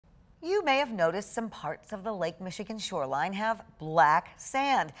You may have noticed some parts of the Lake Michigan shoreline have black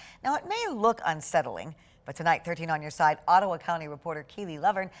sand. Now, it may look unsettling, but tonight, 13 on your side, Ottawa County reporter Keely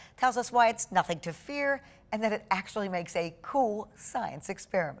Lovern tells us why it's nothing to fear and that it actually makes a cool science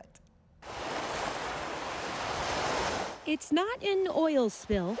experiment. It's not an oil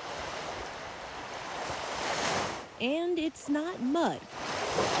spill, and it's not mud.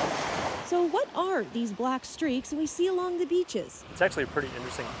 So what are these black streaks we see along the beaches? It's actually a pretty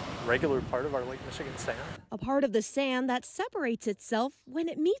interesting regular part of our Lake Michigan sand. A part of the sand that separates itself when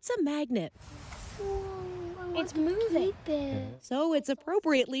it meets a magnet. It's moving. So it's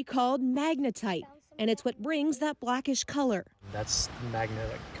appropriately called magnetite, and it's what brings that blackish color. That's the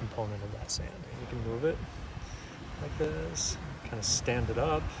magnetic component of that sand. You can move it like this, kind of stand it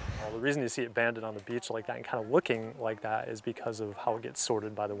up. Well, the reason you see it banded on the beach like that and kind of looking like that is because of how it gets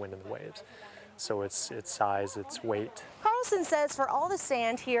sorted by the wind and the waves. So its size, its weight. Carlson says for all the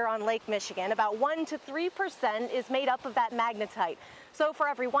sand here on Lake Michigan, about 1 to 3% is made up of that magnetite. So for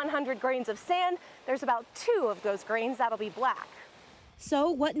every 100 grains of sand, there's about 2 of those grains that'll be black.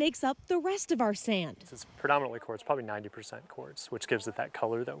 So what makes up the rest of our sand? It's predominantly quartz, probably 90% quartz, which gives it that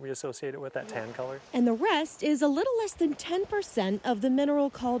color that we associate it with, that tan color. And the rest is a little less than 10% of the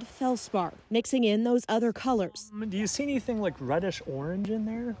mineral called feldspar, mixing in those other colors. Do you see anything like reddish orange in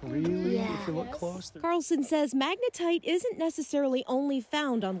there? Really? Yeah. If you look close? Carlson says magnetite isn't necessarily only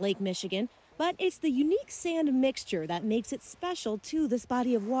found on Lake Michigan, but it's the unique sand mixture that makes it special to this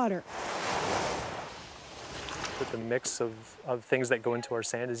body of water. The mix of things that go into our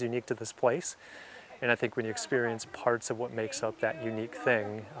sand is unique to this place. And I think when you experience parts of what makes up that unique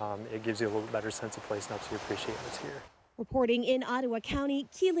thing, it gives you a little better sense of place and helps you appreciate what's here. Reporting in Ottawa County,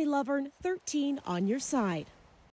 Keely Lovern, 13 on your side.